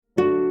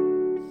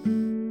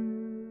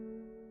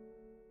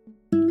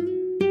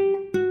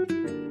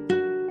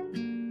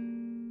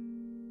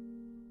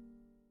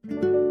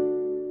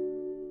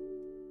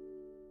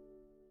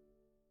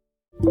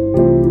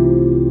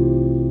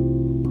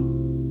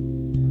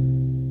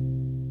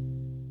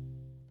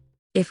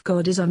If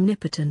God is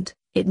omnipotent,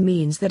 it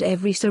means that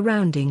every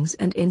surroundings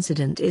and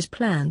incident is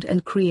planned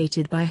and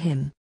created by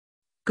Him.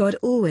 God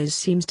always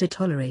seems to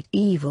tolerate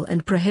evil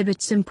and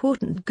prohibits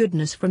important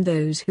goodness from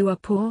those who are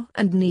poor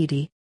and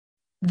needy.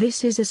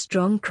 This is a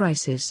strong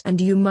crisis and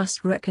you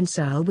must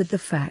reconcile with the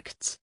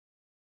facts.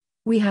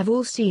 We have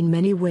all seen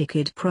many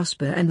wicked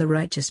prosper and the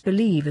righteous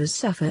believers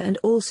suffer, and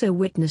also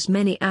witness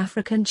many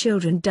African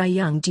children die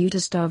young due to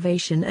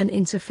starvation and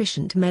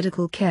insufficient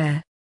medical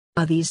care.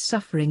 Are these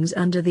sufferings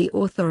under the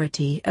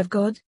authority of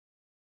God?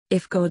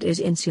 If God is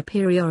in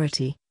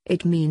superiority,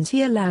 it means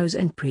He allows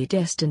and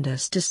predestined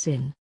us to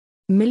sin.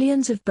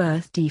 Millions of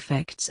birth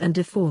defects and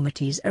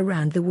deformities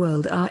around the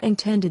world are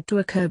intended to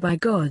occur by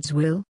God's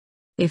will.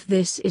 If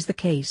this is the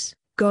case,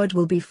 God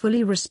will be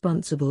fully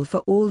responsible for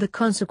all the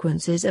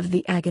consequences of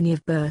the agony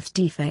of birth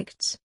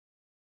defects.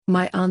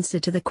 My answer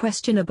to the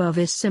question above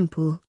is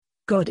simple.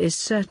 God is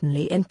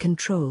certainly in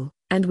control,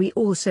 and we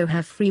also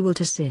have free will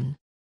to sin.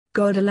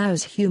 God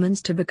allows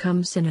humans to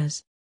become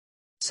sinners.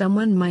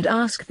 Someone might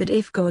ask that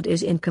if God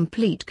is in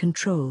complete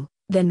control,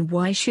 then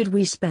why should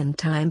we spend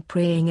time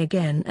praying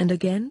again and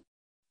again?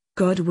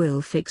 God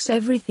will fix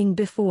everything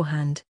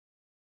beforehand.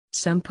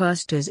 Some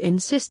pastors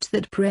insist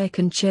that prayer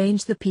can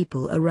change the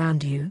people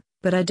around you,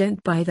 but I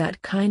don't buy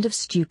that kind of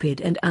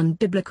stupid and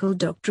unbiblical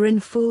doctrine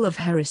full of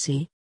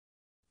heresy.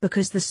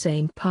 Because the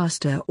same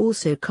pastor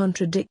also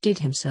contradicted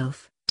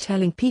himself,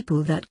 telling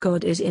people that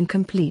God is in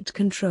complete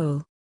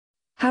control.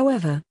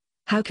 However,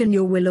 how can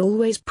your will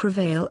always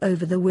prevail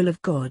over the will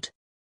of God?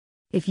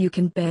 If you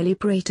can barely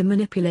pray to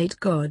manipulate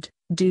God,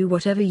 do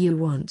whatever you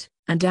want,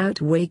 and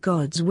outweigh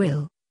God's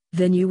will,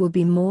 then you will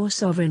be more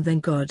sovereign than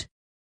God.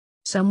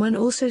 Someone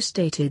also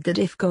stated that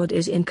if God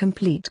is in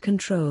complete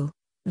control,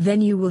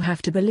 then you will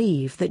have to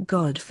believe that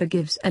God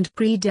forgives and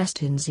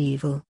predestines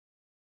evil.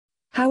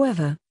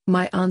 However,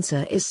 my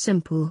answer is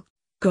simple.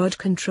 God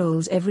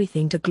controls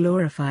everything to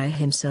glorify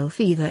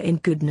Himself either in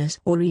goodness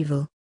or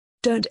evil.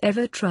 Don't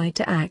ever try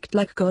to act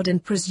like God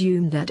and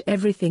presume that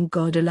everything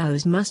God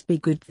allows must be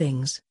good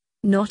things,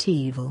 not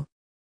evil.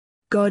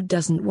 God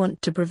doesn't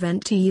want to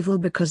prevent evil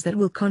because that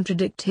will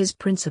contradict His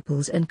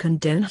principles and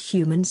condone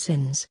human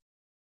sins.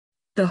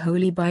 The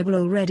Holy Bible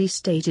already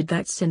stated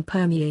that sin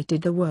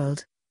permeated the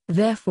world,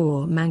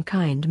 therefore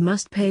mankind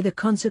must pay the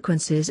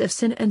consequences of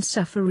sin and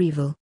suffer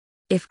evil.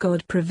 If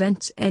God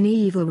prevents any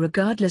evil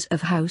regardless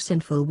of how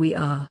sinful we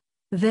are,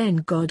 then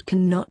God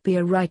cannot be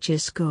a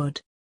righteous God.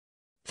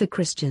 For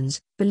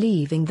Christians,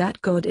 believing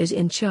that God is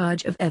in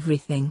charge of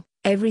everything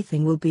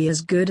will be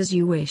as good as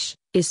you wish,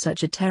 is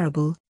such a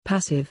terrible,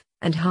 passive,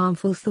 and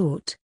harmful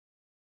thought.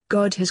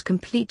 God has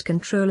complete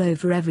control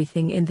over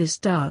everything in this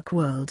dark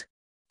world.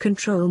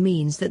 Control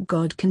means that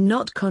God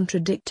cannot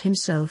contradict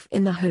Himself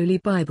in the Holy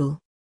Bible.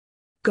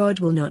 God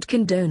will not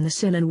condone the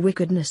sin and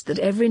wickedness that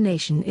every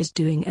nation is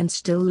doing and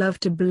still love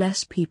to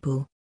bless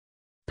people.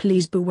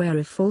 Please beware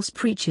of false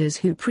preachers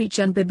who preach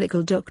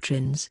unbiblical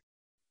doctrines.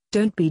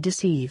 Don't be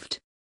deceived.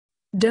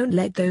 Don't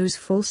let those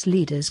false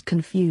leaders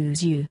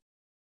confuse you.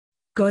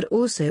 God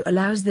also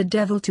allows the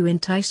devil to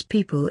entice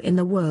people in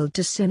the world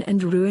to sin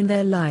and ruin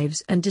their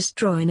lives and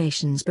destroy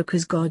nations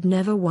because God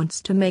never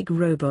wants to make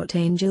robot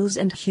angels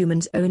and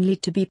humans only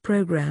to be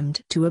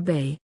programmed to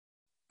obey.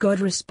 God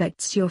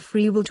respects your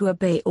free will to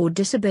obey or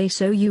disobey,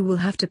 so you will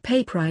have to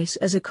pay price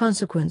as a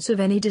consequence of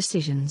any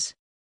decisions.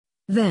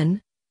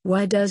 Then,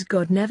 why does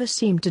God never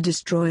seem to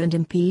destroy and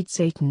impede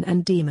Satan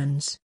and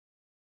demons?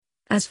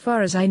 As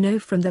far as I know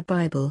from the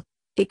Bible,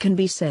 it can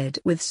be said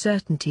with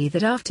certainty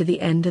that after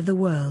the end of the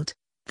world,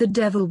 the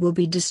devil will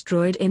be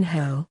destroyed in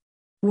hell.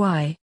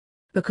 Why?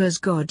 Because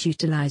God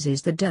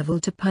utilizes the devil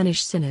to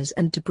punish sinners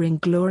and to bring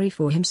glory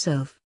for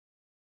Himself.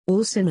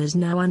 All sinners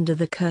now under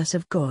the curse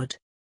of God.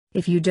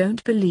 If you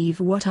don't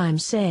believe what I'm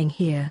saying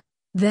here,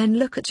 then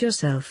look at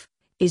yourself.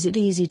 Is it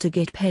easy to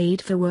get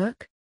paid for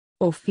work?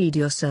 Or feed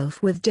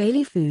yourself with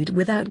daily food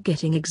without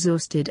getting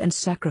exhausted and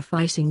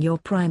sacrificing your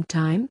prime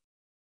time?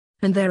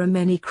 And there are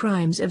many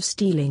crimes of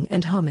stealing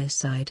and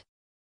homicide.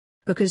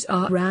 Because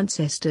our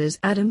ancestors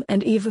Adam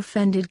and Eve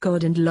offended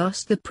God and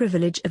lost the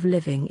privilege of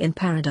living in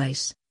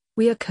paradise,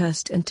 we are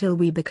cursed until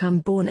we become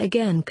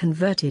born-again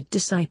converted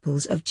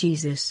disciples of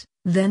Jesus.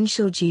 Then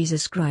shall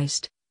Jesus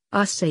Christ,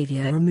 our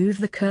Savior, remove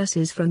the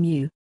curses from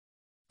you.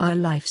 Our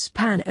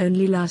lifespan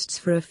only lasts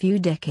for a few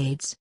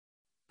decades.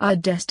 Our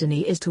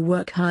destiny is to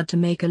work hard to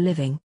make a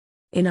living.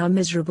 In our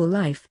miserable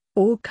life,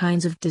 all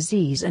kinds of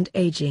disease and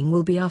aging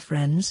will be our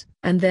friends,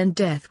 and then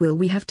death will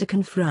we have to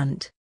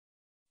confront.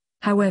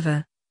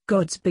 However,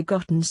 God's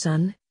begotten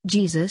Son,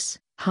 Jesus,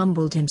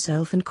 humbled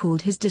Himself and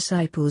called His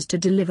disciples to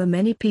deliver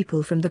many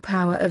people from the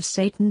power of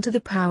Satan to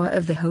the power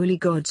of the Holy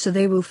God, so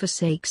they will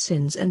forsake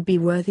sins and be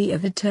worthy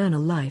of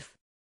eternal life.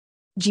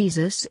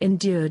 Jesus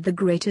endured the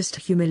greatest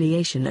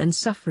humiliation and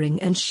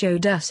suffering and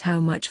showed us how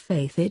much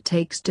faith it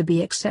takes to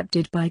be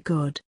accepted by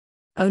God.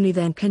 Only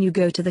then can you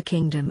go to the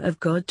kingdom of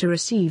God to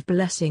receive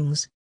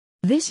blessings.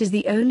 This is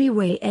the only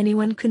way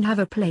anyone can have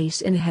a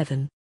place in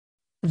heaven.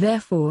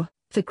 Therefore,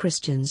 for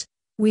Christians,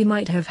 we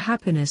might have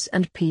happiness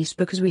and peace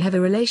because we have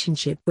a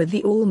relationship with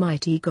the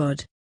Almighty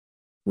God.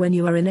 When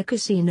you are in a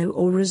casino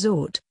or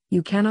resort,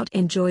 you cannot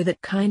enjoy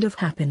that kind of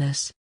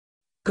happiness.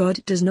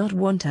 God does not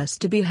want us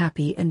to be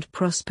happy and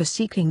prosper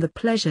seeking the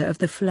pleasure of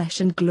the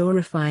flesh and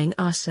glorifying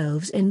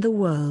ourselves in the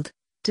world,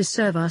 to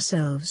serve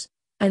ourselves,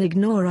 and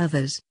ignore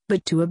others,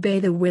 but to obey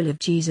the will of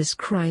Jesus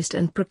Christ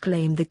and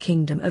proclaim the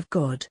kingdom of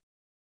God.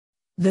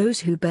 Those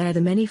who bear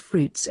the many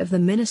fruits of the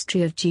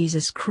ministry of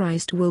Jesus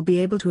Christ will be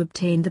able to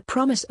obtain the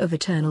promise of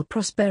eternal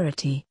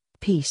prosperity,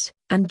 peace,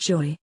 and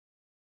joy.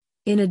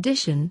 In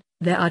addition,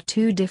 there are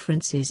two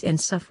differences in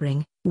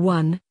suffering: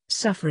 1.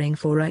 Suffering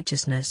for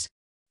righteousness.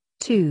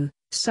 2.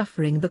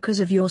 Suffering because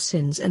of your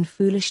sins and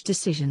foolish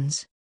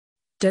decisions.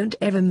 Don't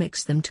ever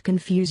mix them to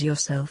confuse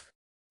yourself.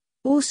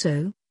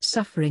 Also,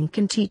 suffering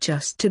can teach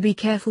us to be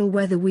careful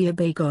whether we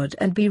obey God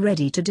and be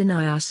ready to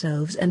deny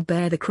ourselves and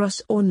bear the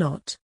cross or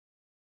not.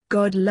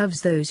 God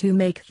loves those who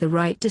make the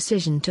right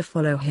decision to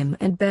follow Him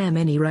and bear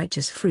many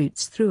righteous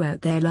fruits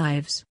throughout their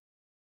lives.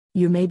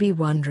 You may be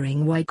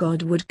wondering why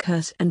God would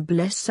curse and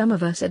bless some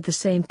of us at the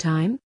same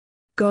time.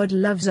 God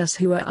loves us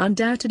who are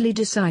undoubtedly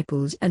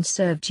disciples and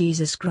serve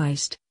Jesus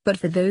Christ, but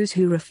for those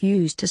who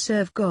refuse to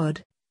serve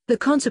God, the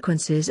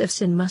consequences of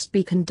sin must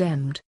be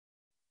condemned.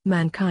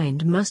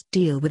 Mankind must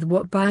deal with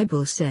what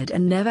Bible said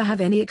and never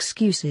have any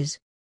excuses.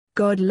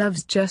 God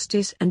loves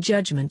justice and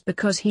judgment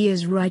because He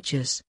is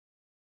righteous.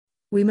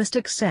 We must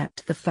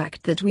accept the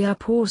fact that we are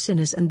poor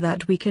sinners and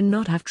that we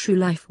cannot have true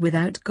life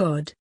without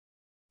God.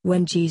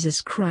 When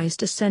Jesus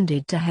Christ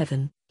ascended to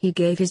heaven, He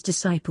gave His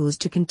disciples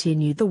to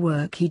continue the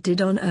work He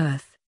did on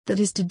earth, that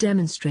is to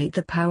demonstrate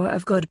the power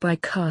of God by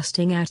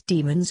casting out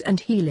demons and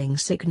healing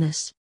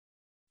sickness.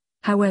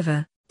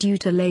 However, due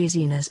to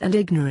laziness and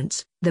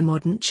ignorance, the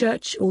modern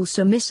church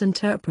also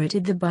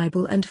misinterpreted the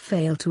Bible and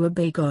failed to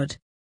obey God.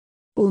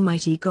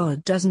 Almighty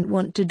God doesn't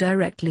want to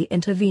directly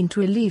intervene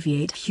to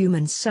alleviate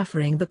human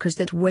suffering because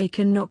that way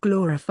cannot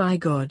glorify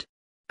God.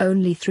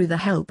 Only through the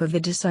help of the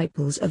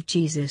disciples of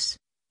Jesus,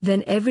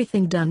 then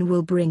everything done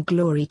will bring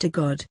glory to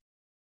God.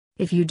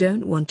 If you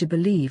don't want to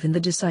believe in the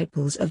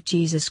disciples of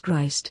Jesus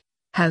Christ,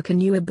 how can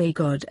you obey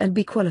God and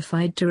be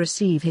qualified to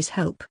receive His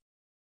help?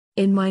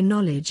 In my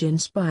knowledge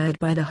inspired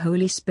by the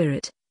Holy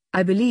Spirit,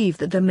 I believe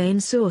that the main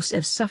source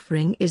of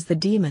suffering is the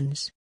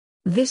demons.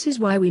 This is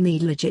why we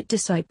need legit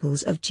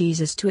disciples of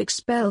Jesus to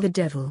expel the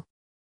devil.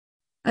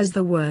 As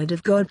the Word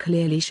of God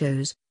clearly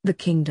shows, the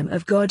kingdom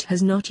of God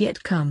has not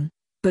yet come,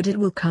 but it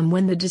will come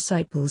when the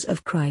disciples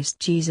of Christ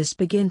Jesus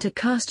begin to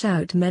cast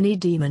out many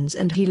demons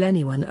and heal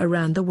anyone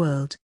around the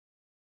world.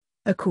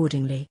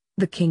 Accordingly,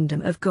 the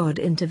kingdom of God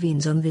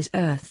intervenes on this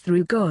earth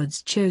through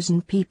God's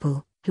chosen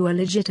people, who are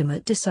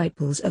legitimate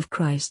disciples of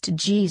Christ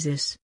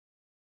Jesus.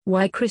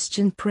 Why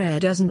Christian prayer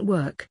doesn't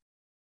work?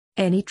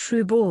 Any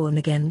true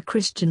born-again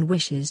Christian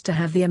wishes to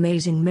have the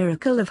amazing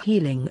miracle of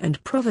healing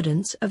and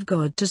providence of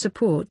God to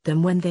support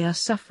them when they are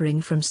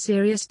suffering from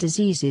serious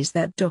diseases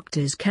that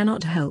doctors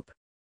cannot help.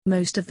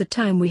 Most of the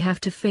time we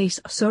have to face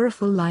a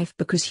sorrowful life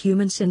because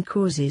human sin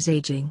causes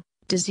aging,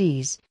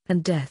 disease,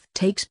 and death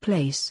takes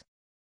place.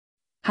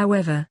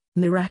 However,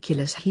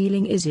 miraculous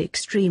healing is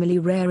extremely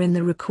rare in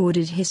the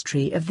recorded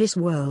history of this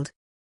world.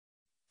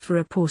 For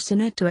a poor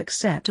sinner to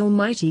accept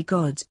Almighty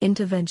God's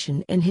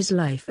intervention in his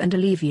life and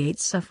alleviate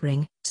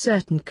suffering,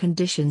 certain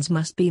conditions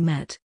must be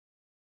met.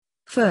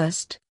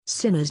 First,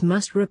 sinners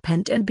must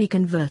repent and be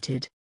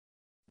converted.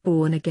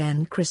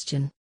 Born-again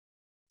Christian.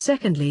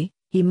 Secondly,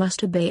 he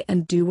must obey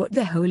and do what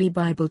the Holy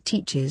Bible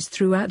teaches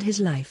throughout his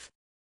life.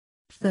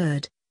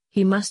 Third,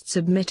 he must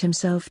submit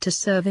himself to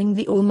serving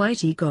the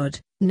Almighty God,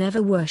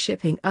 never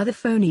worshipping other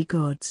phony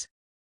gods.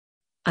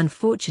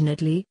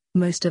 Unfortunately,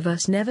 most of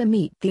us never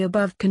meet the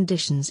above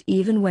conditions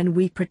even when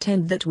we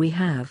pretend that we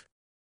have.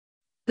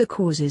 The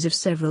causes of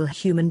several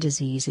human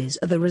diseases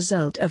are the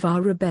result of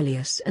our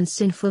rebellious and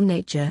sinful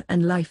nature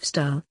and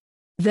lifestyle.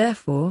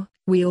 Therefore,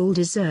 we all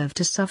deserve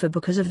to suffer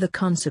because of the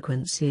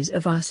consequences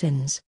of our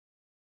sins.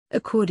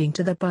 According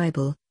to the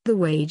Bible, the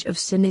wage of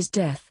sin is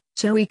death,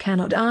 so we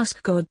cannot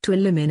ask God to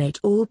eliminate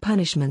all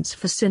punishments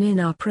for sin in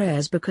our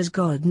prayers because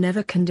God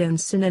never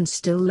condones sin and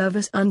still loves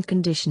us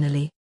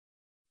unconditionally.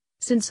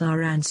 Since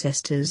our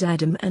ancestors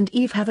Adam and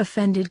Eve have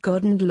offended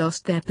God and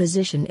lost their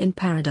position in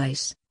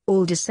paradise,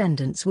 all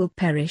descendants will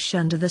perish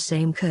under the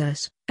same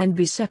curse, and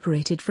be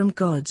separated from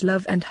God's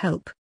love and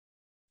help.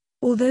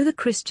 Although the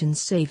Christian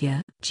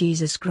Savior,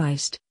 Jesus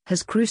Christ,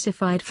 has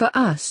crucified for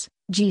us,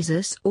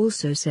 Jesus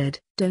also said,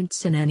 "Don't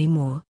sin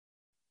anymore."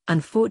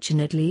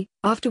 Unfortunately,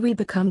 after we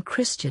become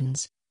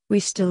Christians, we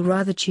still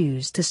rather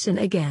choose to sin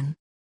again.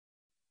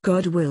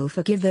 God will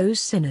forgive those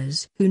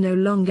sinners who no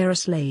longer are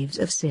slaves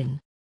of sin.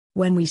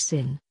 When we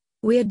sin,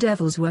 we are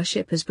devil's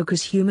worshippers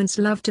because humans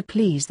love to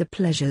please the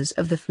pleasures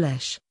of the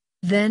flesh.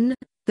 Then,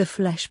 the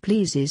flesh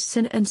pleases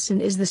sin and sin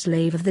is the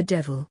slave of the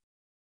devil.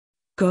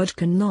 God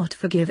cannot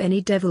forgive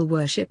any devil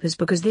worshippers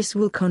because this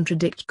will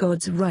contradict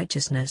God's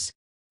righteousness.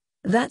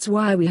 That's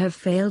why we have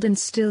failed and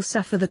still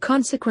suffer the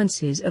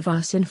consequences of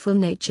our sinful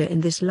nature in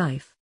this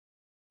life.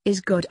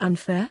 Is God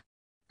unfair?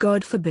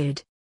 God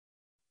forbid.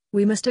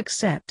 We must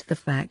accept the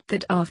fact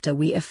that after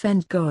we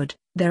offend God,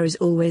 there is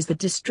always the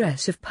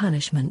distress of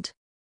punishment.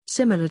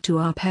 similar to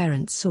our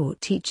parents or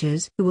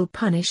teachers who will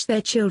punish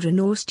their children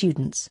or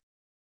students.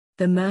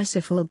 The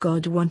merciful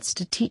God wants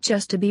to teach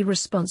us to be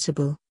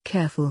responsible,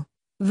 careful,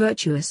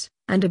 virtuous,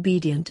 and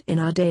obedient in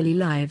our daily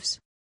lives.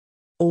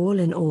 All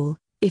in all,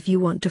 if you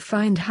want to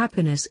find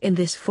happiness in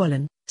this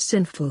fallen,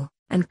 sinful,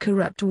 and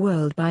corrupt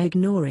world by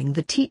ignoring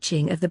the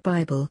teaching of the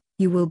Bible,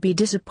 you will be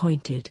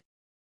disappointed.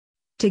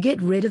 To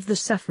get rid of the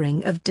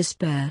suffering of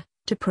despair,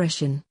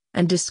 depression,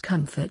 and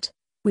discomfort,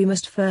 we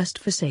must first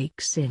forsake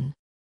sin.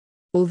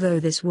 Although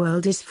this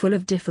world is full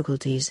of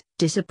difficulties,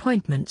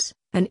 disappointments,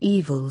 and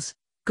evils,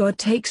 God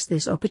takes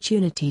this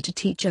opportunity to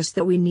teach us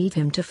that we need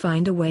Him to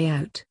find a way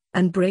out,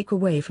 and break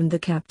away from the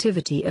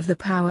captivity of the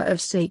power of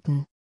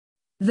Satan.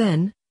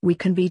 Then, we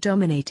can be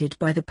dominated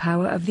by the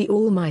power of the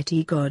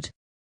Almighty God.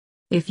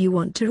 If you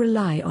want to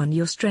rely on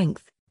your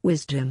strength,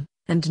 wisdom,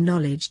 and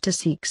knowledge to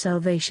seek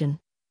salvation,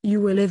 you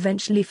will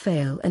eventually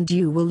fail and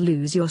you will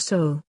lose your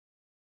soul.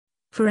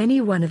 For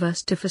any one of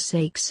us to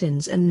forsake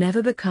sins and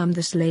never become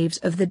the slaves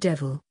of the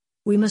devil,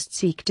 we must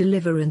seek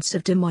deliverance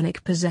of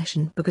demonic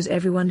possession because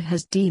everyone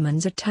has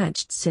demons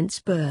attached since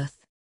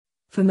birth.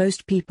 For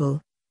most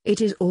people,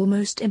 it is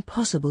almost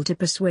impossible to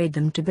persuade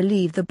them to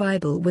believe the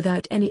Bible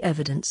without any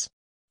evidence.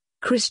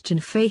 Christian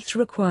faith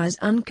requires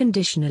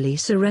unconditionally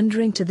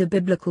surrendering to the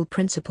biblical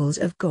principles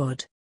of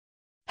God.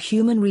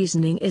 Human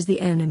reasoning is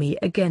the enemy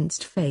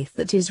against faith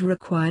that is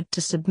required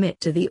to submit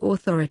to the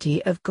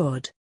authority of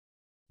God.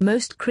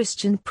 Most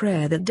Christian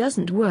prayer that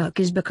doesn't work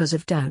is because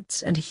of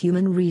doubts and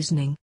human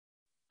reasoning.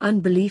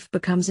 Unbelief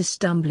becomes a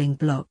stumbling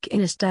block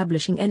in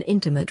establishing an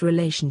intimate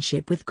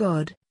relationship with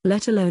God,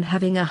 let alone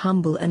having a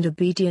humble and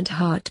obedient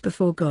heart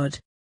before God.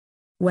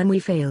 When we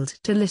failed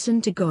to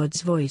listen to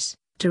God's voice,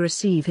 to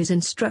receive His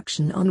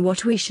instruction on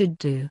what we should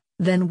do,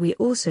 then we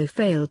also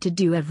fail to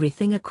do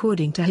everything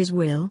according to His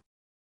will.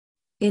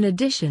 In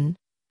addition,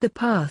 the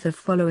path of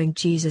following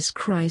Jesus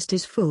Christ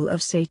is full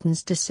of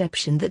Satan's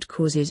deception that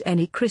causes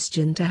any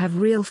Christian to have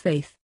real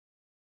faith.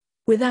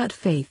 Without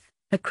faith,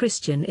 a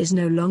Christian is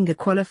no longer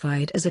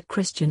qualified as a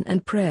Christian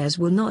and prayers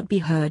will not be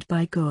heard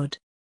by God.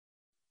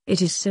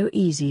 It is so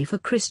easy for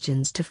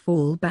Christians to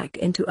fall back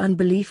into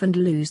unbelief and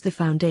lose the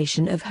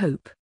foundation of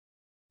hope.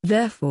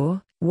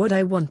 Therefore, what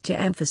I want to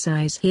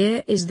emphasize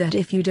here is that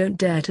if you don't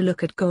dare to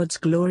look at God's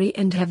glory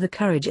and have the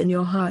courage in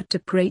your heart to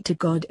pray to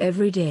God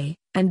every day,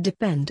 and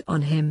depend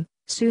on Him,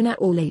 sooner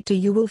or later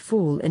you will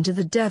fall into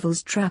the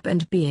devil's trap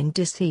and being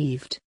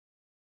deceived.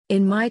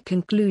 In my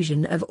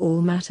conclusion of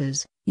all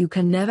matters, you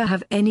can never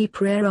have any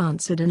prayer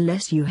answered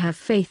unless you have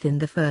faith in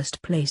the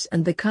first place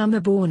and become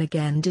a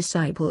born-again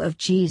disciple of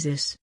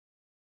Jesus.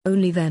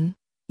 Only then,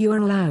 you are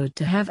allowed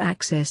to have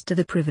access to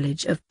the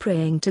privilege of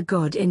praying to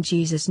God in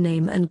Jesus'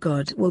 name and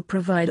God will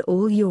provide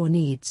all your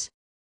needs.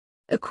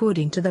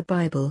 According to the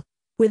Bible,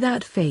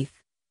 without faith,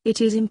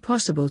 it is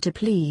impossible to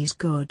please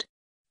God.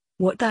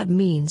 What that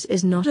means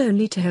is not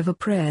only to have a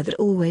prayer that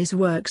always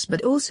works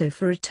but also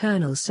for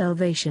eternal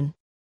salvation.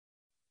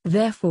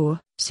 Therefore,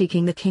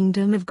 seeking the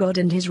kingdom of God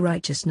and His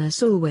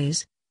righteousness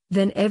always,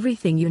 then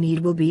everything you need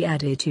will be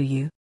added to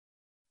you.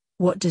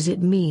 What does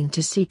it mean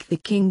to seek the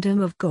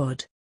kingdom of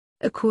God?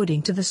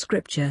 According to the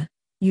scripture,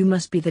 you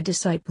must be the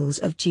disciples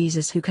of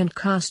Jesus who can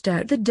cast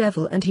out the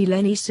devil and heal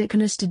any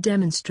sickness to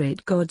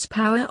demonstrate God's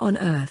power on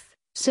earth,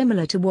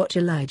 similar to what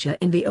Elijah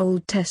in the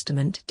Old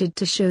Testament did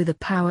to show the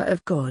power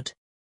of God.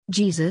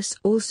 Jesus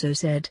also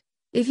said,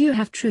 "If you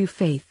have true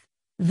faith,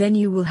 then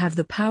you will have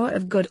the power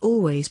of God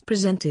always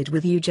presented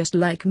with you just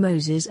like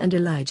Moses and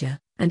Elijah,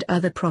 and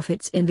other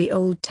prophets in the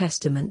Old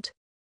Testament."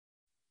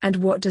 And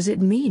what does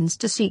it mean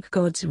to seek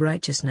God's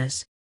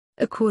righteousness?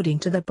 According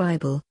to the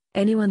Bible,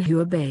 anyone who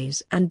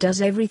obeys and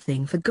does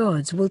everything for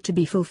God's will to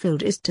be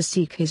fulfilled is to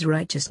seek His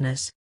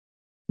righteousness.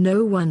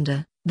 No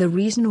wonder, the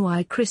reason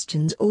why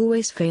Christians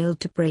always fail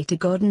to pray to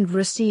God and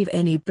receive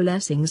any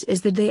blessings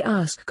is that they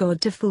ask God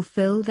to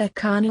fulfill their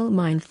carnal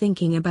mind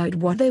thinking about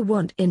what they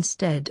want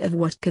instead of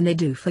what can they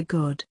do for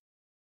God.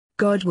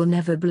 God will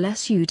never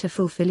bless you to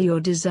fulfill your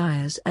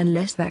desires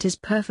unless that is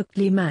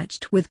perfectly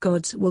matched with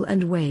God's will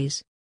and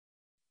ways.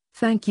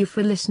 Thank you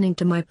for listening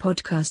to my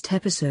podcast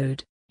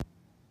episode.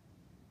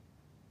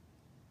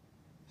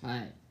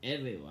 Hi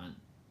everyone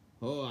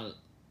who are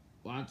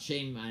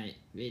watching my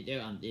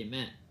video on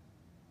demand.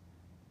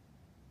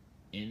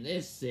 In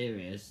this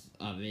series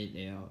of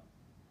video,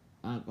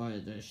 I'm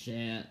going to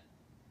share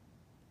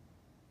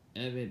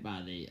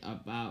everybody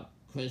about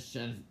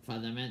Christian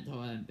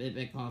fundamental and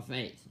biblical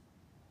faith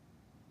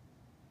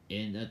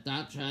in the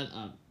doctrine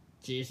of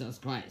Jesus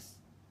Christ.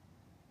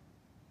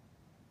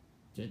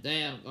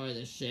 Today I'm going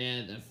to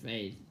share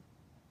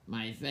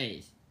my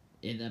faith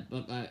in the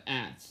book of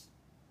Acts,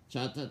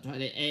 chapter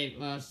 28,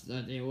 verse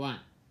 31.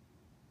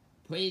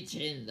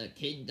 Preaching the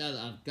kingdom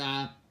of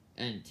God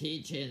and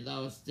teaching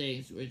those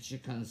things which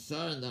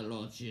concern the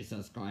Lord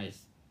Jesus Christ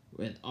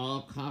with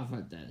all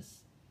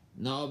confidence,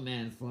 no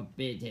man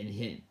forbidding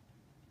Him.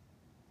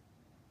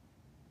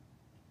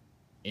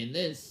 In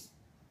this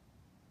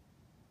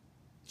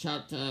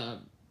chapter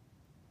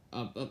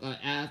of book of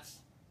Acts,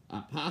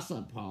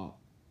 Apostle Paul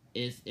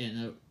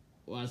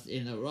was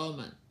in a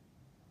Roman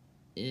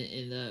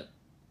in the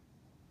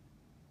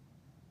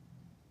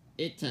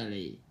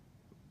Italy,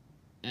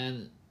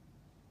 and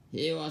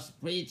he was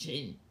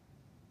preaching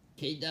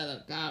kingdom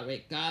of God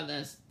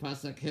regardless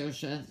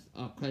persecutions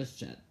of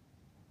Christians,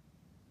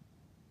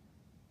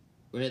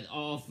 with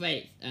all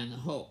faith and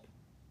hope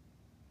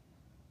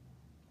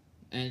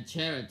and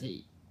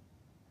charity.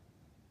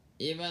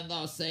 Even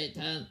though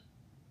Satan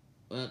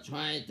will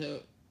try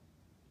to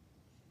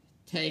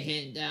take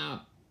him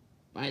down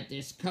by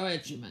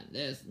discouragement,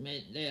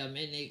 there are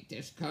many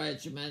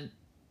discouragement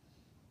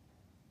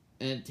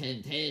and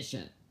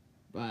temptation,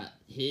 but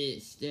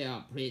he's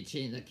still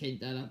preaching the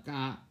kingdom of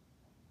God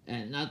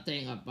and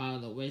nothing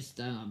about the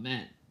wisdom of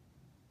man.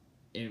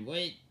 If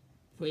we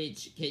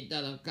preach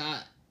kingdom of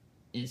God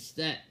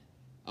instead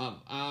of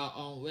our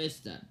own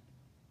wisdom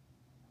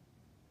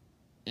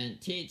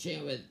and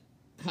teaching with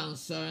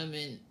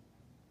concerning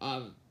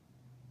of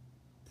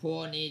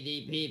poor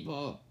needy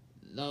people,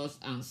 those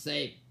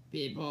unsaved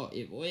people,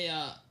 if we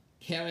are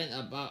caring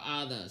about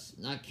others,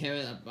 not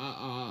caring about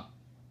our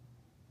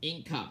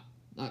income,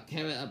 not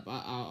caring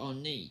about our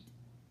own need,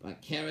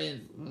 but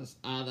caring for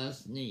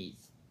others'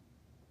 needs,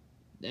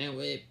 then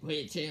we're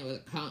preaching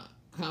with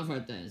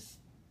confidence,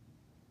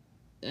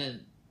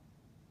 then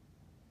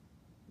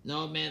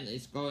no man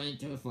is going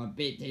to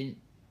forbid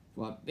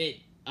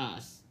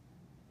us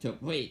to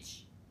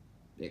preach,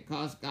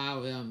 because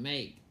God will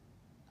make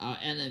our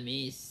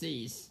enemies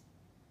cease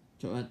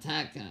to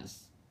attack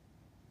us.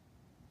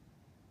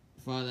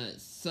 For the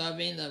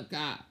servant of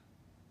God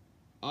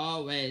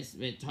always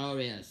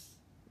victorious,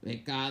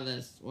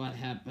 regardless what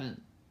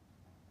happened.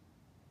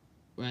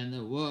 When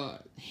the world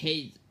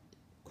hates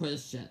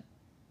Christian,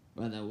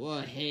 when the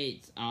world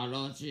hates our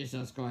Lord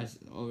Jesus Christ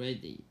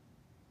already,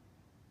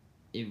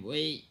 if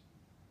we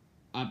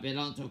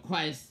belong to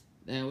Christ,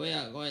 then we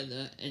are going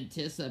to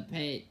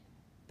anticipate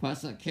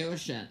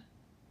persecution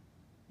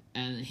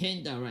and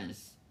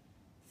hindrance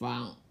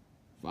from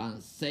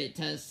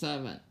Satan's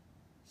servant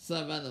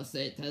of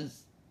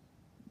Satan's.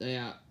 They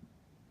are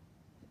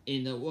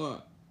in the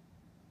world,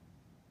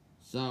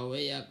 so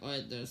we are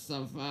going to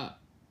suffer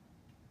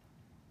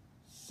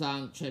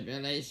some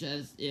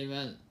tribulations.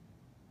 Even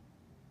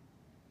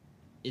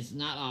it's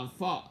not our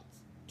fault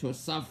to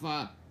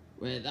suffer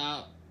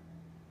without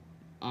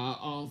our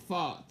own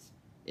fault.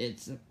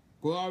 It's a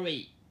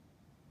glory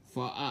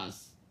for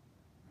us,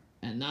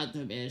 and not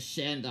to be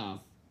ashamed of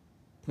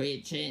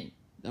preaching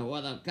the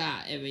word of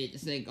God every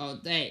single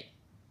day.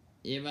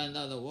 Even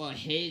though the world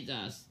hates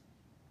us,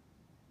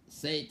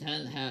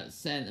 Satan has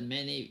sent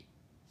many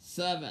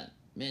servants,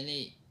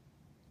 many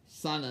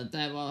sons of the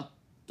devil,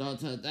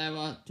 daughters of the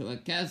devil to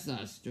against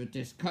us, to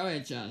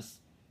discourage us.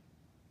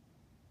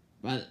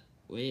 But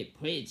we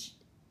preach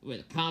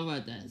with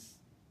confidence,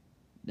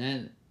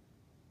 then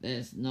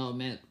there's no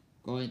man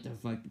going to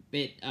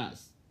forbid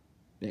us,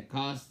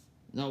 because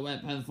no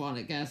weapon formed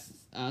against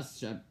us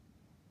shall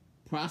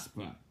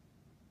prosper.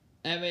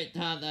 Every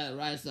tongue that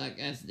rises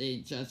against thee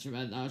in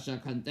judgment thou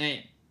shalt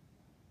condemn.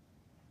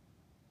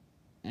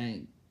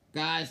 And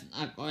God is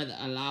not going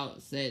to allow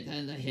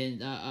Satan to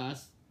hinder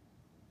us,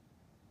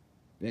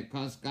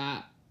 because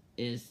God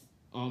is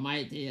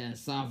almighty and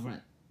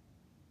sovereign.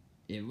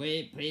 If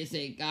we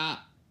pleasing God,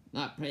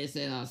 not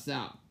pleasing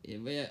ourselves, if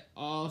we're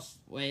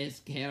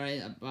always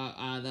caring about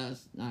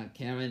others, not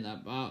caring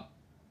about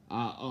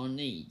our own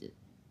need,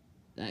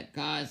 that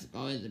God is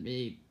going to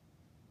be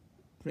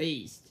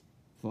pleased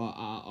for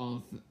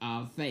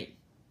our faith,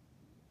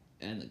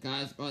 and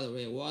God is going to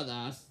reward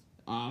us.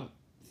 Our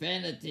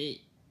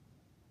vanity,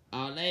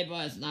 our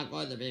labor is not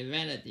going to be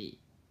vanity.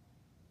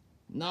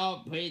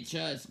 No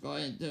preacher is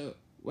going to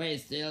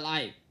waste their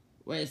life,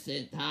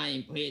 wasting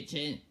time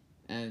preaching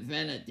and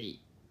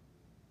vanity.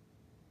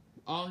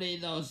 Only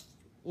those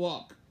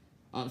work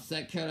of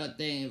secular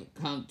things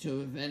come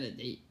to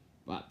vanity,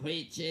 but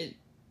preaching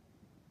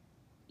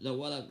the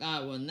word of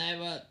God will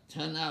never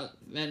turn out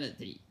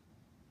vanity.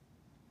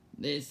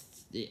 This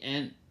is the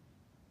end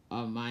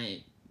of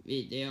my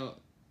video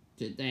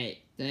today.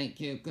 Thank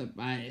you.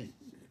 Goodbye.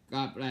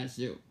 God bless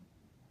you.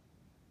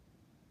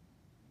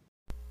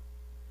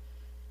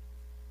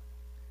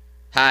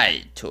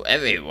 Hi to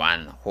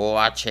everyone who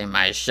watching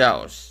my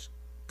shows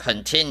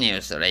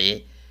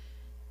continuously,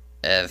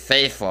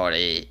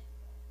 faithfully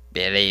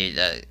believe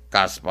the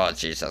gospel of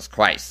Jesus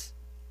Christ.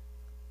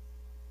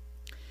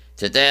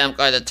 Today I'm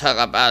going to talk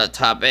about a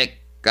topic: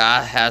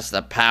 God has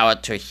the power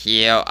to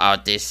heal our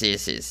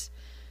diseases.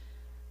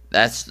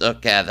 Let's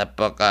look at the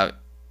book of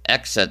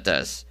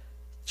Exodus,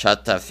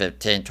 chapter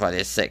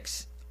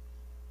 15:26.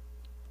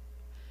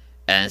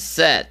 And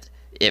said,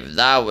 If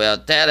thou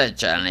wilt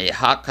diligently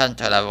hearken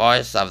to the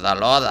voice of the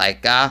Lord thy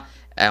God,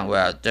 and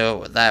will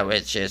do that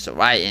which is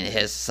right in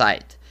his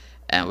sight,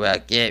 and will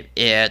give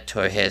ear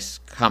to his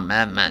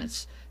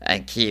commandments,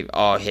 and keep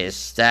all his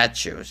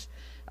statutes,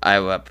 I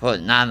will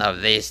put none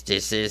of these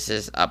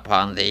diseases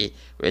upon thee,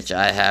 which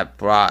I have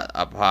brought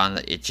upon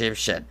the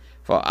Egyptian,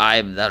 for I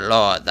am the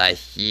Lord that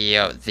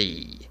heal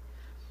thee.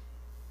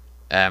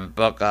 And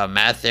book of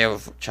Matthew,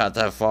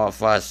 chapter 4,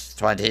 verse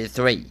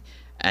 23.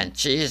 And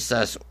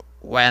Jesus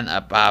went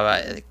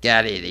about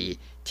Galilee,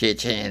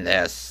 teaching in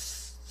their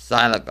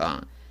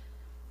synagogue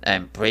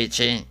and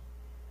preaching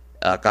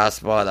the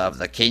gospel of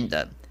the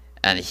kingdom,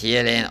 and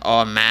healing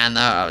all manner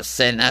of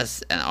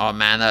sickness and all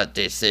manner of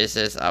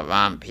diseases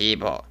among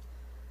people.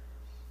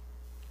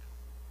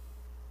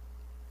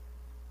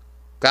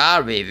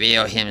 God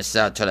revealed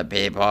himself to the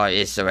people of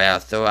Israel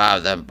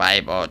throughout the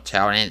Bible,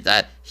 telling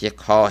that he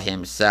called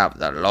himself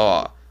the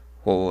Lord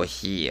who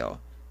heals.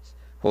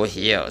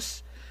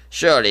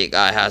 Surely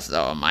God has the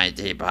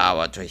almighty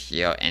power to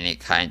heal any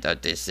kind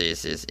of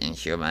diseases in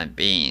human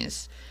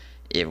beings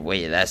if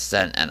we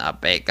listen and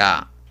obey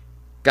God.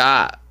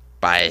 God,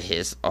 by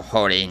his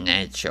holy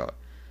nature,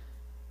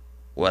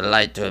 would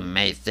like to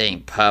make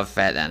things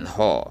perfect and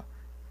whole.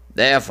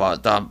 Therefore,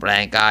 don't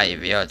blame God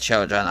if your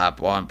children are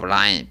born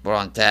blind,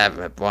 born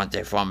deaf, born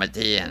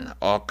deformity, and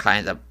all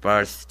kinds of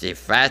birth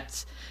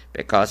defects,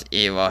 because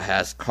evil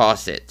has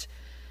caused it.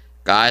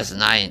 God is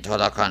not in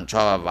total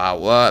control of our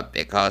world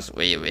because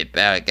we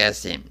rebel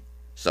against him.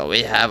 So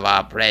we have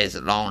our place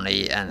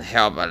lonely and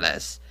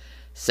helpless.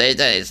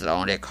 Satan is the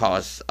only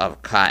cause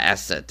of car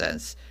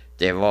accidents,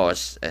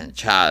 divorce, and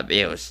child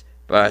abuse,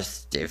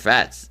 birth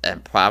defects,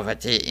 and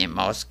poverty in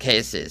most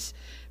cases.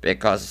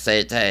 Because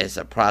Satan is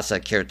a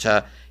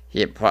prosecutor,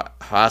 he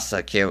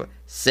prosecutes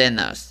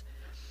sinners.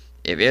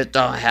 If you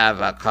don't have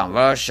a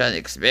conversion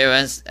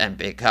experience and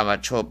become a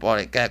true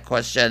born-again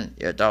Christian,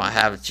 you don't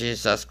have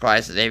Jesus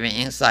Christ living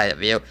inside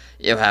of you.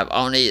 You have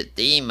only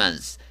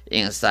demons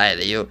inside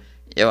of you.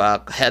 You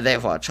are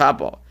headed for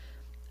trouble.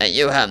 And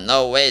you have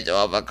no way to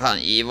overcome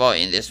evil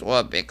in this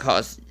world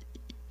because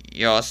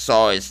your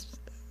soul is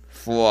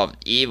full of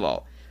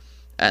evil.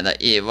 And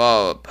the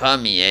evil will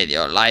permeate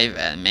your life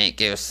and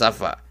make you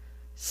suffer.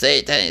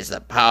 Satan is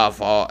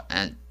powerful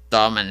and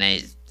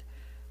dominates.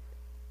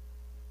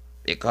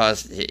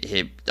 Because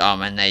he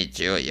dominates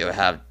you, you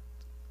have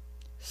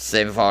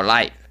sinful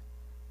life.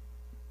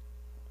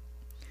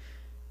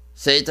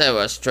 Satan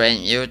will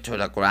strain you to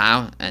the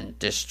ground and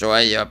destroy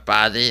your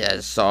body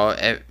and soul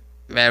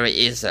very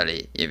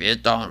easily if you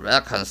don't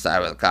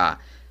reconcile with God.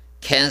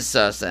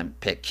 Cancers and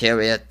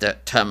peculiar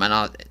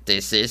terminal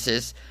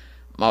diseases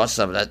most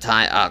of the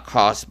time are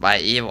caused by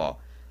evil.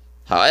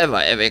 However,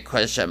 every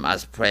Christian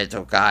must pray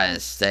to God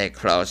and stay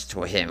close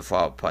to him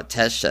for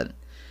protection.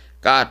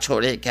 God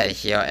truly can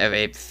heal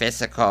every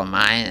physical,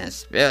 mind, and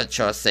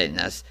spiritual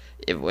sickness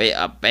if we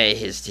obey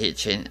his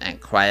teaching and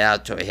cry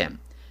out to him.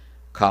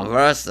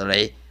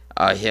 Conversely,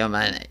 our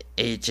human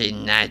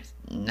aging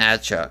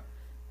nature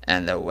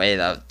and the weight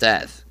of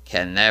death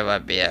can never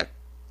be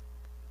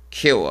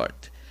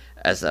cured,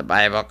 as the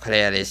Bible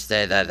clearly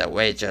states that the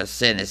wage of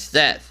sin is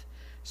death.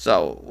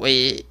 So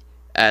we,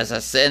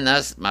 as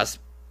sinners, must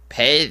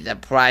pay the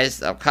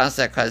price of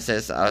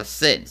consequences of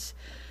sins.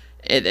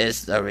 It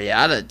is the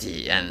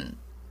reality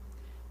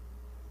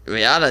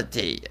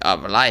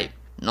of life,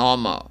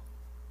 normal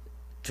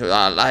to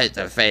our life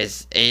to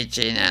face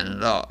aging and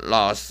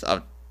loss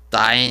of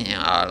dying in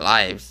our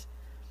lives.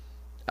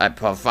 I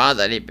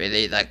profoundly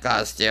believe that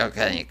God still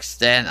can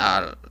extend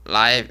our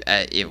life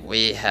if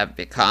we have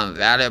become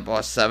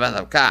valuable servants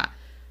of God.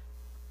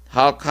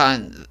 How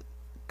come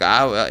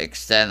God will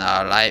extend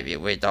our life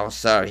if we don't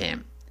serve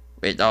him?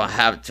 We don't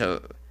have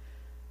to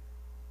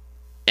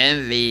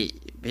envy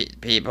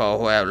people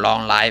who have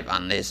long life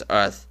on this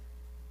earth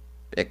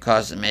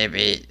because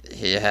maybe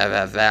he have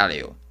a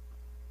value.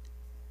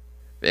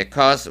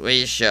 Because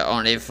we should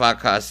only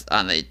focus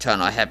on the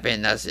eternal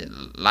happiness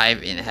in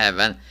life in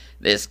heaven,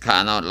 this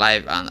carnal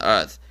life on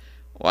earth.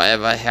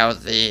 Whatever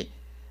healthy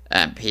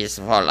and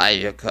peaceful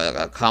life you could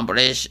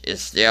accomplish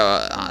is still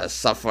a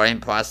suffering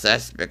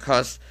process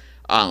because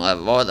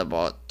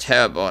unavoidable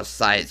terrible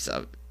sights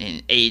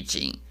in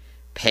aging,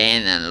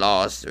 pain and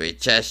loss,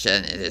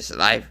 rejection in his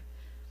life.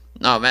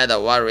 No matter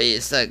what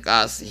reason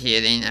God's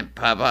healing and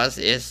purpose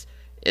is,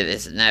 it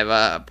is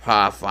never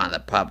apart from the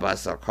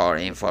purpose of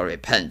calling for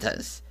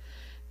repentance.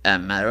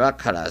 And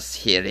miraculous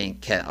healing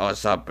can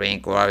also bring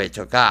glory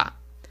to God.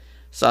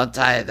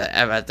 Sometimes the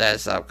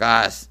evidence of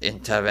God's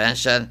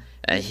intervention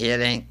and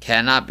healing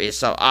cannot be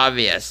so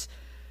obvious,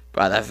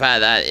 but the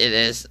fact that it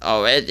is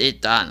already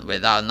done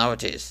without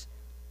notice.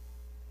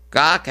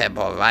 God can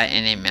provide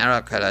any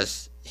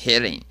miraculous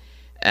healing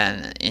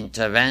and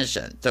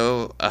intervention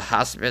through a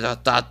hospital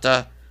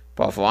doctor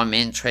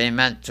performing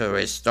treatment to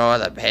restore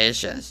the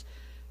patients.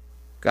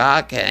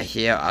 God can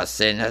heal our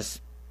sinners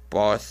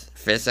both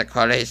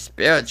physically,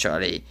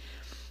 spiritually,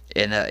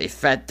 in an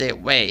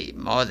effective way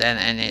more than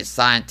any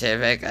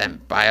scientific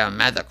and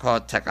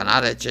biomedical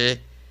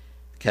technology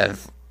can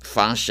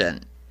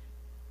function.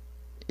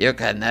 You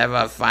can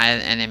never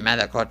find any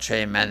medical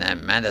treatment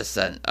and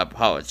medicine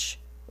approach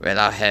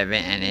without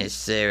having any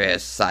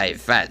serious side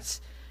effects,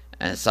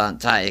 and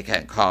sometimes it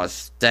can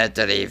cause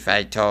deadly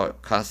fatal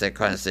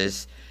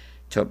consequences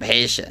to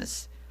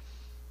patients.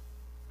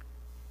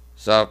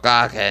 So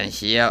God can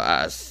heal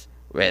us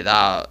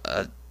without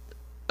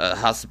a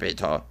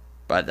hospital,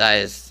 but that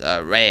is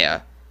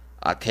rare,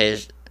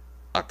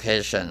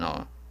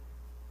 occasional.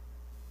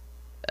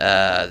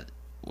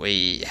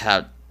 We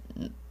have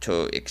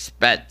to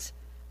expect.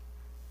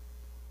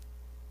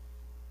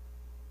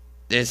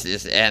 This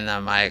is the end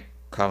of my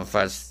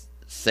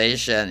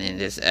conversation in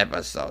this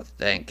episode.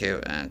 Thank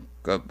you and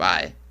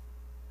goodbye.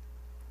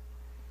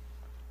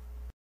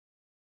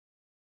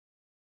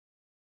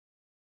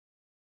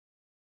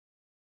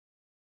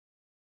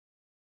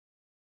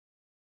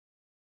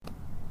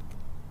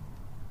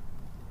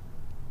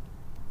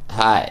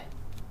 Hi,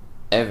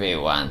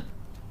 everyone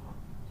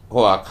who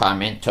are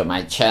coming to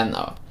my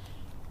channel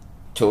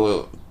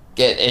to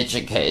get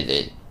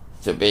educated,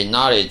 to be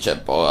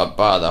knowledgeable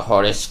about the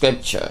Holy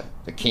Scripture.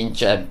 The King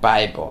James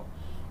Bible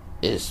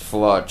is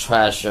full of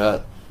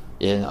treasure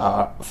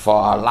for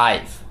our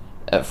life,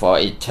 for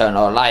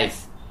eternal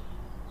life,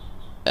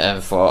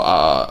 and for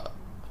our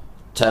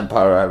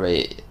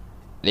temporary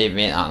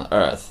living on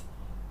earth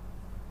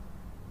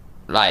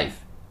life.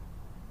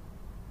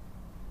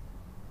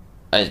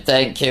 I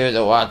thank you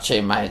for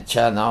watching my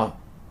channel,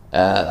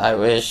 and I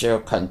wish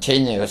you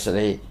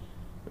continuously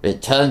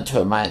return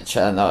to my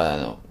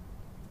channel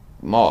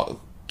and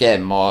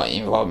get more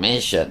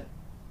information.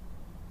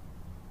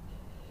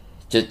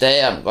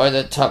 Today I'm going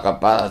to talk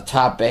about a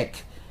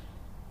topic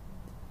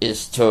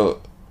is to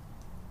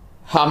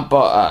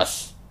humble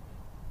us.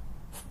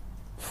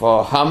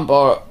 For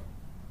humbling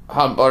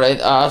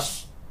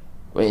us,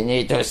 we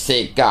need to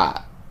seek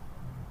God.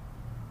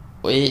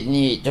 We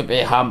need to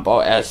be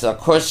humble as a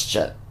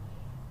Christian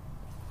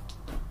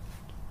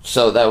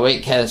so that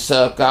we can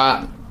serve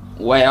God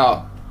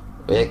well,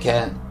 we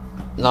can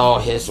know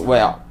His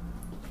will.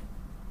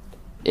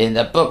 In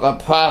the book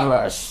of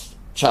Proverbs,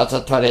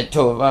 chapter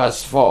 22,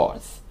 verse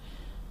 4,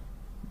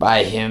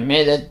 by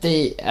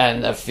humility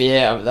and the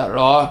fear of the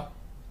Lord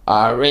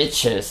are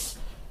riches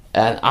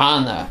and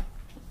honor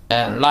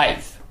and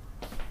life.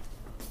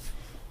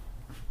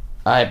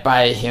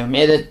 By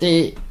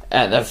humility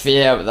and the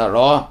fear of the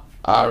Lord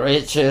are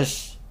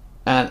riches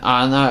and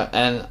honor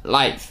and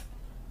life.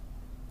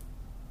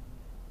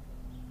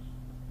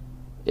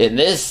 In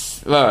this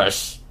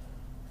verse,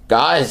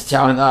 God is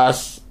telling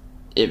us,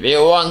 if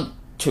you want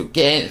to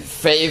gain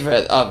favor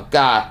of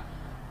God,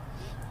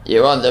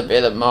 you want to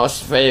be the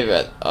most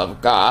favored of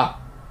God,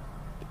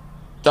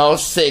 don't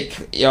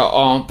seek your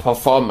own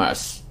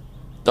performance.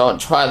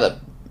 Don't try to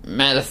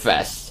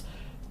manifest.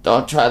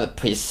 Don't try to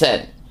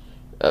present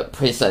a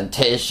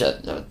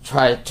presentation. Don't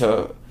try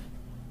to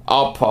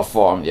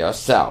outperform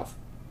yourself.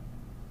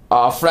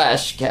 Our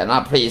flesh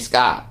cannot please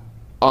God.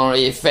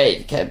 Only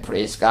faith can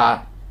please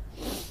God.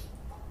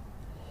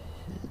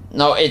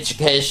 No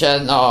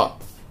education, no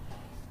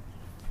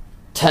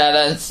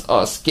talents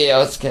or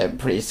skills can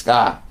please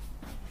God.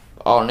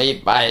 Only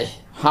by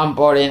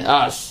humbling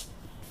us,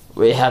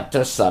 we have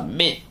to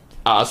submit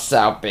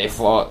ourselves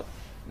before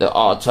the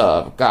altar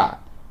of God.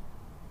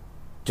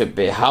 To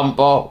be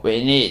humble,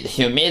 we need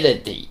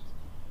humility.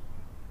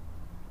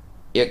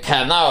 You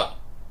cannot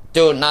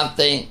do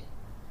nothing.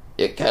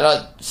 You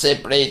cannot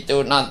simply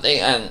do nothing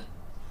and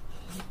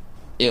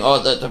in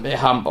order to be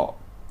humble.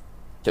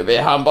 To be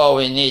humble,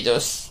 we need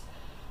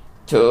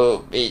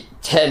to be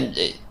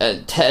tempted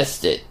and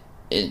tested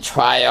in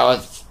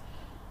trials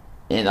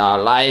in our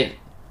life,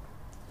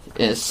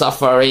 in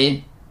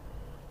suffering,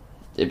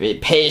 to be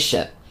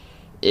patient.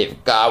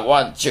 If God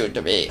wants you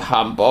to be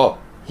humble,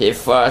 He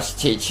first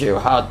teach you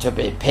how to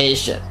be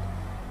patient.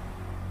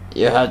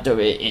 You have to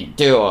be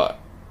endured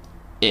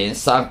in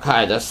some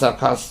kind of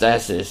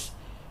circumstances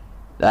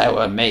that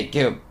will make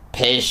you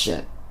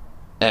patient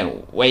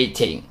and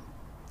waiting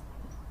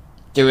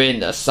during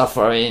the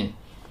suffering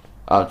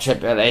of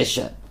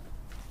tribulation.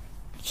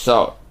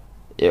 So,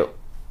 if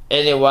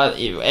anyone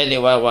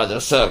wants to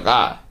serve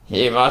God,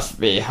 he must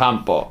be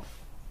humble,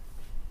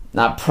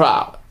 not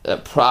proud. The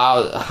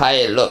proud,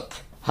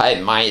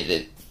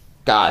 high-minded,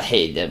 God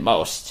hated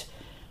most.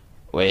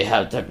 We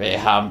have to be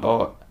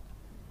humble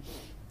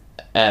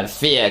and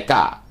fear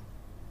God.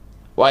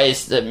 What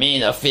is the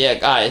meaning of fear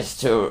God? Is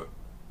to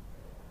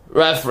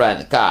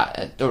reverence God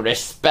and to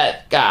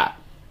respect God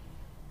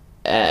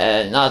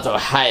and not to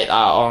hide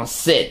our own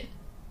sin.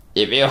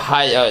 If you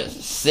hide your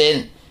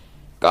sin,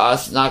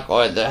 God's not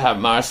going to have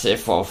mercy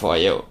for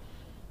you.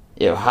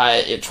 You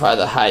try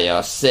to hide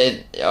your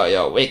sin or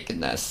your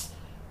weakness,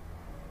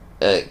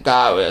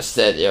 God will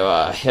say you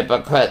are a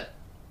hypocrite.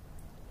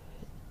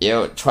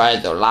 You try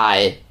to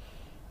lie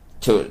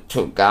to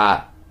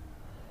God,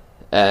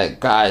 and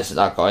God is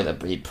not going to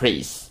be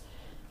pleased.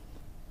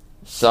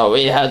 So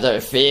we have to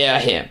fear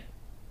Him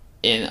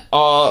in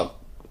all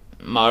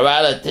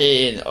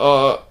morality, in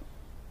all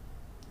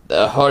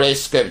the Holy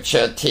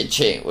Scripture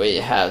teaching. We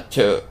have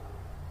to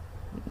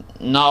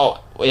know,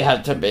 we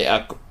have to be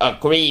have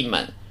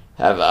agreement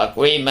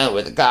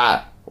with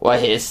God,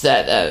 what He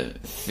said, and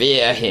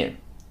fear Him,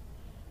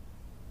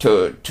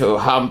 to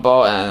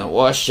humble and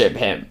worship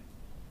Him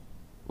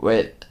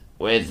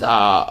with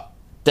our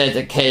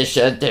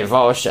dedication,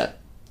 devotion.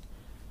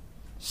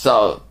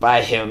 So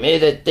by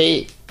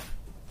humility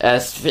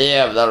and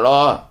fear of the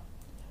Lord,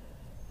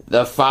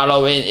 the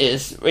following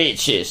is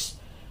riches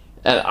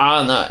and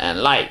honor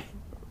and life.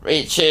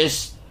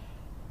 Riches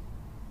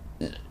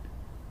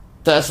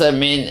doesn't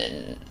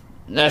mean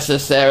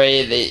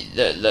necessarily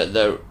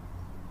the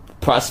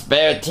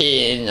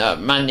prosperity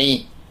in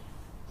money,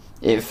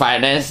 in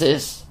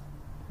finances.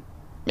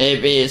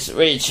 Maybe it's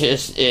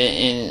riches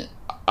in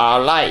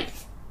our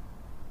life,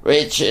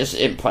 riches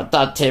in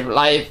productive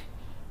life,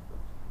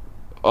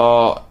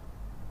 or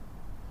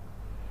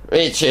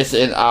riches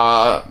in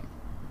our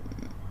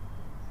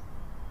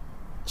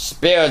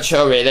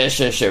spiritual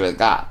relationship with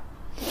God.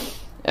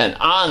 And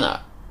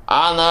honor,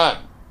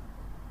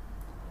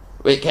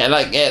 we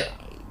cannot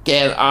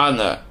get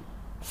honor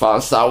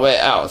from somewhere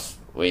else.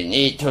 We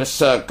need to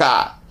serve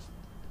God.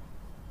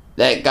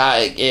 Let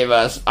God give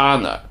us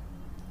honor.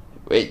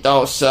 We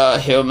don't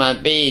serve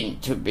human being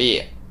to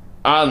be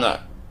honored.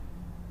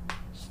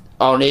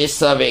 Only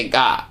serving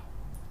God.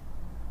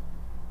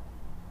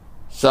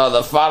 So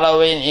the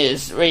following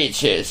is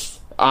riches,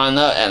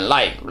 honor, and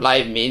life.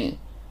 Life means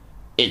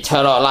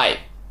eternal life.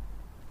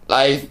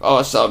 Life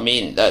also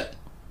means that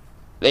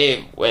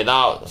live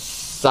without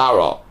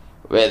sorrow,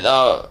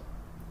 without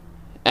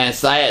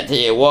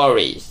anxiety,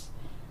 worries,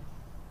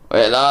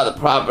 without the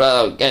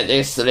problem of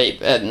getting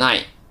sleep at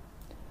night.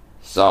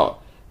 So,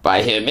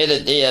 by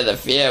humility and the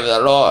fear of the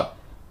Lord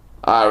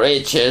are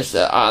riches,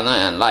 honor,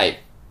 and life.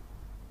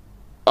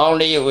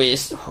 Only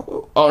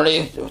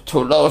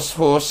to those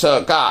who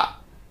serve God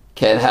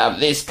can have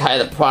this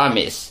kind of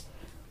promise.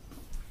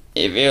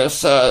 If you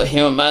serve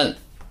human,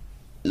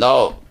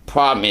 no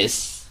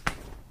promise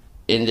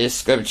in this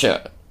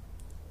scripture.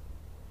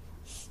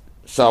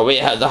 So we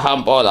have to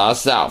humble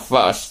ourselves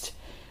first,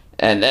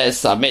 and then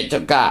submit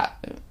to God.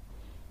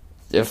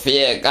 To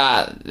fear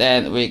God,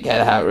 then we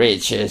can have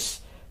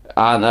riches,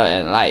 honor,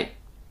 and life.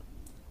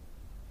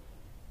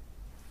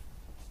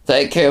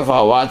 Thank you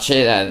for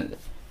watching, and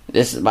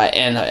this is my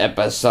end of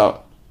episode.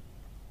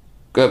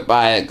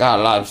 Goodbye, and God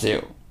loves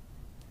you.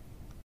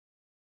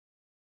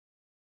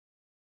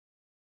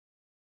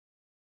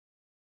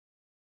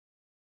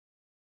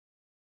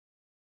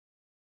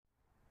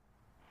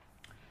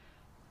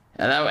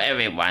 Hello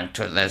everyone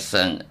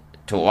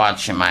to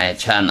watch my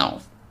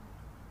channel.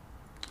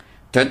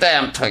 Today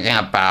I'm talking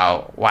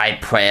about why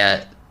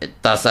prayer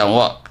doesn't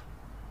work.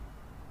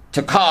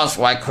 To cause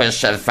why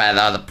Christians find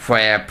out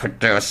prayer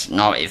produces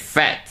no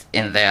effect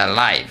in their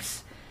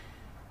lives.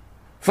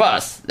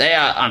 First, they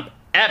are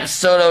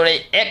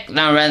absolutely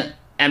ignorant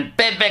and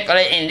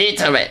biblically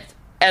illiterate,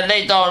 and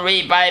they don't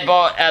read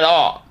Bible at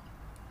all.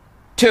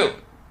 2,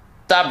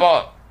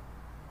 double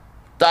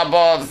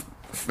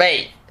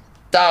faith,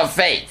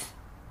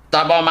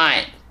 double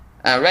mind,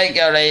 and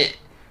regularly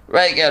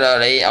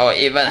or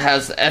even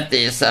has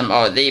atheism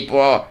or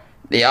liberal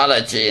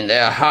theology in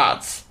their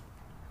hearts.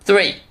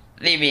 3,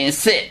 live in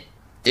sin,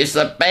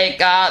 disobey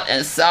God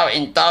and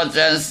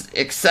self-indulgence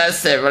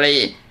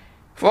excessively.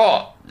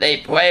 4, they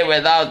pray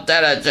without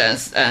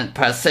diligence and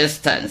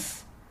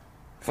persistence.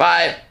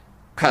 5,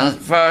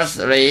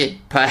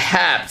 conversely,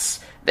 perhaps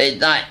they're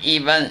not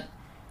even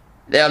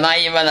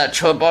a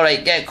true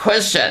born-again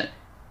Christian.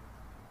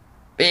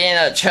 Being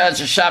a church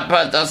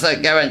shepherd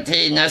doesn't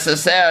guarantee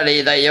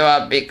necessarily that you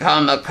will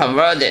become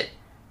converted.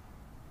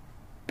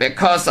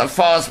 Because a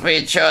false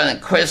preacher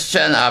and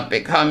Christian are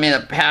becoming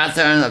a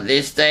pattern of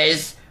these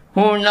days,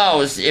 who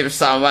knows if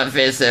someone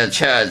visits a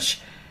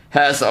church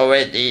has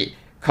already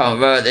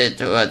converted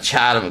to a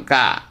child of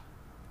God.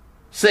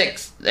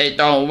 6, they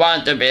don't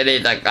want to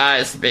believe that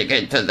God is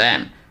speaking to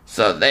them,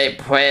 so they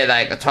pray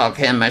like a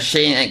talking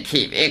machine and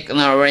keep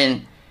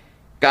ignoring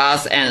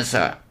God's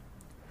answer.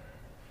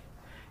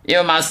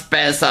 You must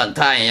spend some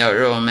time in your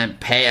room and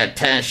pay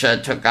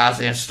attention to God's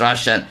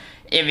instruction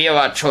if you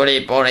are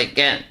truly born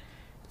again,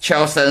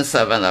 chosen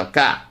servant of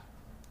God.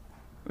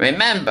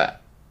 Remember,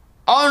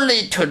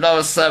 only to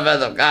those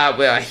servants of God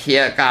will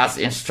hear God's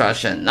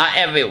instruction. Not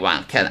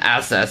everyone can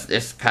access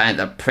this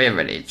kind of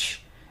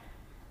privilege.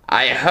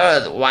 I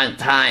heard one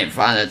time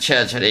from the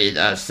church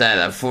leader said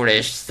a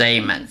foolish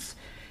statement.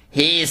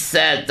 He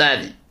said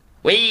that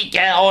we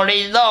can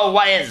only know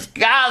what is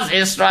God's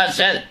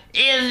instruction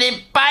in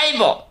the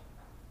Bible.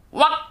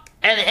 What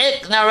an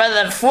ignorant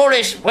and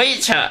foolish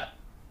preacher!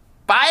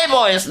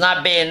 Bible is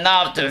not big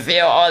enough to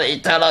fill all the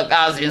eternal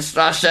God's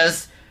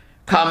instructions,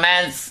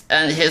 commands,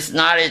 and His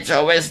knowledge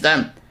or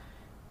wisdom.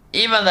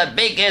 Even the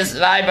biggest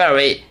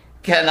library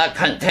cannot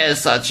contain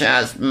such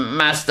a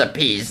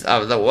masterpiece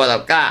of the Word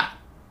of God.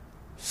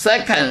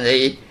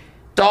 Secondly,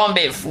 don't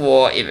be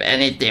fooled if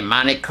any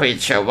demonic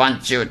creature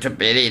wants you to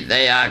believe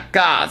they are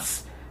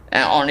gods,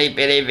 and only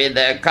believing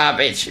their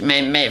garbage,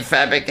 man-made,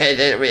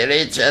 fabricated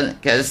religion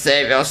can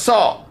save your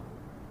soul.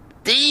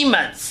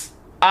 Demons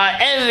are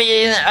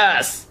envying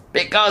us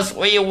because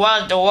we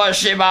want to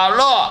worship our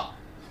Lord.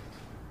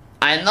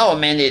 I know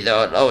many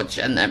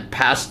theologians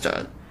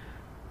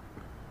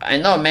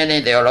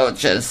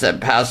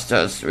and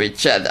pastors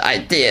reject the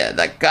idea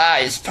that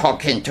God is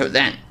talking to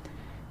them.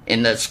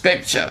 In the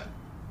scripture,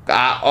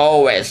 God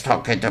always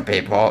talking to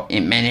people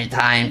in many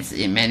times,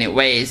 in many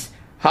ways.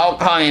 How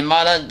come in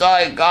modern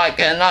day God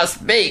cannot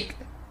speak?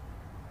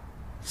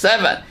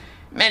 7,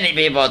 many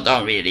people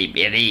don't really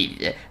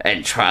believe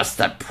and trust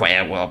that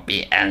prayer will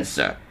be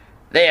answered.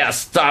 They are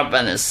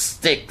stubborn and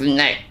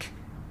stiff-necked.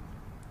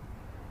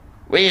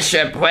 We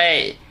should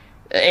pray.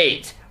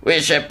 8. We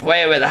should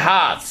pray with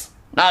hearts,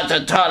 not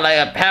to talk like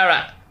a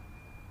parrot.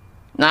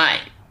 9.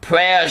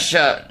 Prayer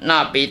should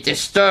not be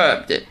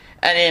disturbed,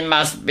 and it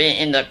must be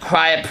in the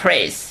quiet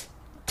place.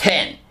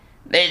 10.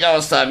 They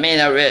don't submit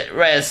and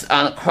rest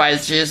on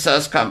Christ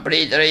Jesus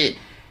completely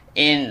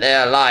in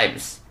their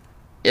lives.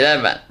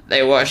 11.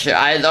 They worship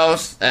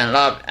idols and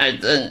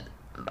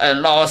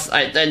lost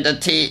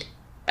identity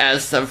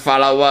as the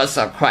followers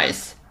of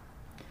Christ.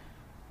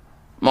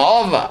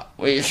 Moreover,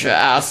 we should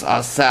ask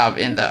ourselves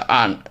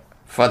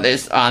for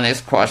this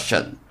honest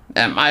question: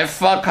 am I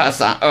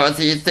focused on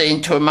earthly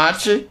things too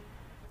much and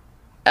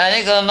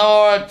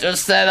ignore to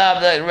set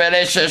up the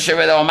relationship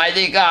with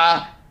Almighty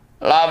God,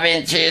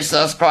 loving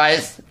Jesus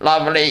Christ?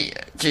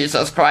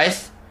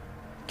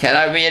 Can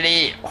I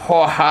really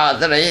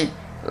wholeheartedly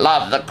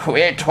love the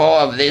Creator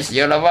of this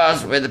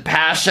universe with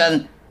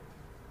passion?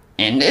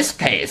 In this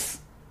case,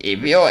 if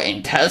your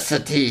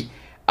intensity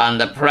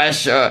under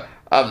pressure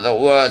of the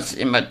world's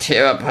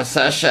immaterial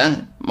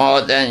possession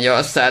more than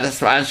your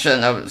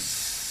satisfaction of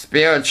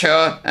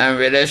spiritual and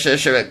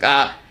relationship with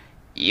God,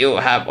 you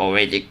have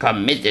already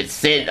committed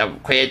sin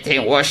of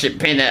creating,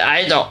 worshiping an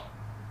idol.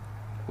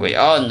 We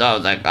all know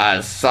that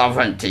God's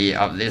sovereignty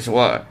of this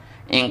world,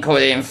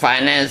 including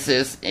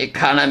finances,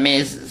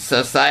 economies,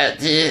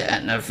 society,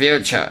 and the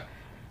future.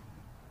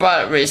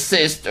 But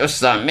resist to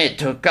submit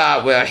to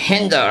God will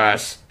hinder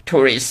us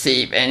to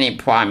receive any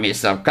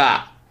promise of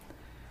God.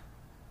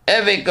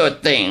 Every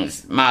good thing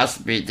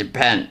must be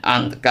dependent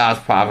on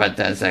God's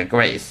providence and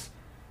grace.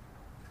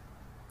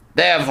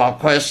 Therefore,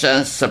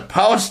 Christians are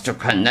supposed to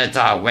connect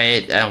our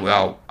weight and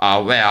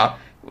our will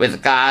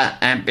with God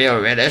and build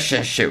a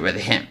relationship with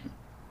Him.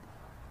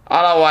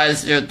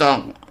 Otherwise,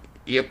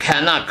 you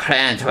cannot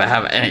claim to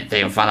have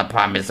anything from the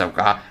promise of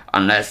God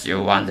unless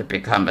you want to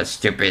become a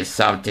stupid,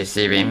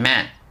 self-deceiving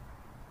man.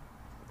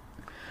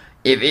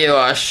 If you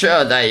are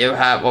sure that you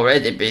have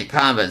already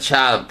become a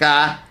child of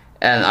God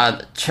and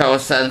are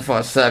chosen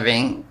for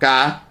serving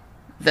God,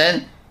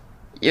 then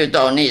you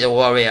don't need to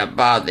worry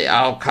about the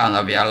outcome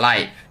of your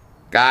life.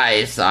 God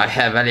is our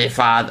Heavenly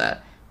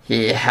Father.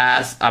 He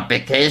has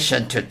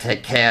obligation to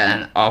take care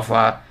and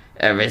offer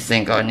every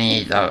single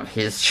need of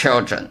His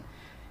children.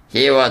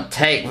 He will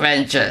take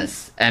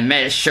vengeance and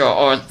make sure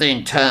all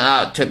things turn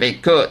out to be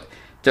good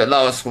to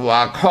those who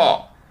are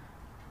called.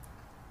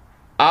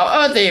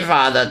 Our earthly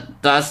Father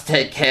does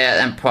take care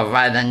and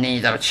provide the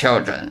needs of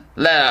children,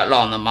 let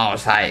alone the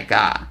Most High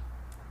God.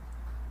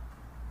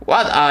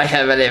 What our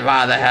Heavenly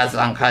Father has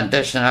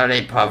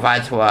unconditionally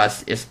provided to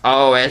us is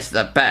always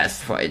the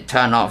best for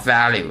eternal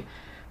value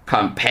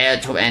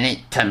compared to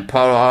any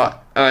temporal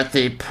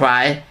earthly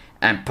pride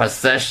and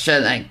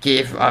possession and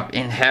gift of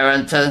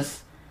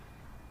inheritance.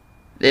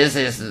 This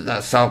is the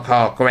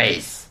so-called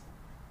grace.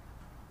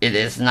 It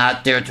is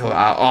not due to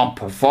our own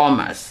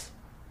performance.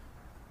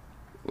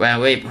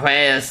 When we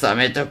pray and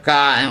submit to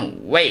God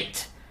and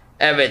wait,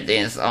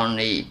 everything is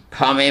only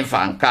coming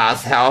from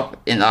God's help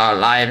in our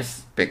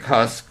lives,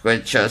 because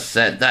Scripture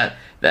said that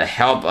the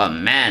help of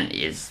man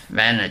is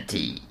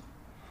vanity.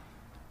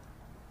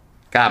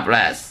 God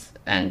bless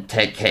and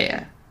take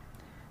care.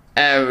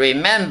 And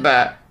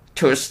remember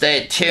to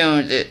stay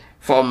tuned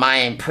for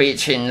my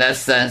preaching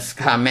lessons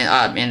coming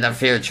up in the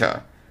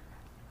future.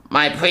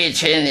 My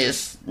preaching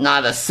is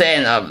not the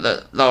same of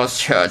those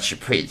church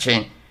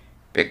preaching,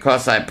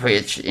 because I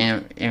preach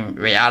in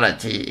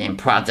reality, in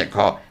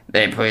practical.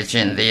 They preach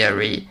in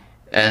theory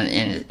and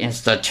in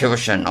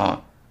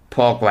institutional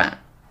program.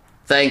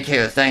 Thank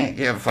you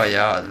for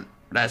your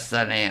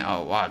listening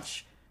or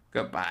watch.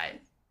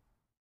 Goodbye.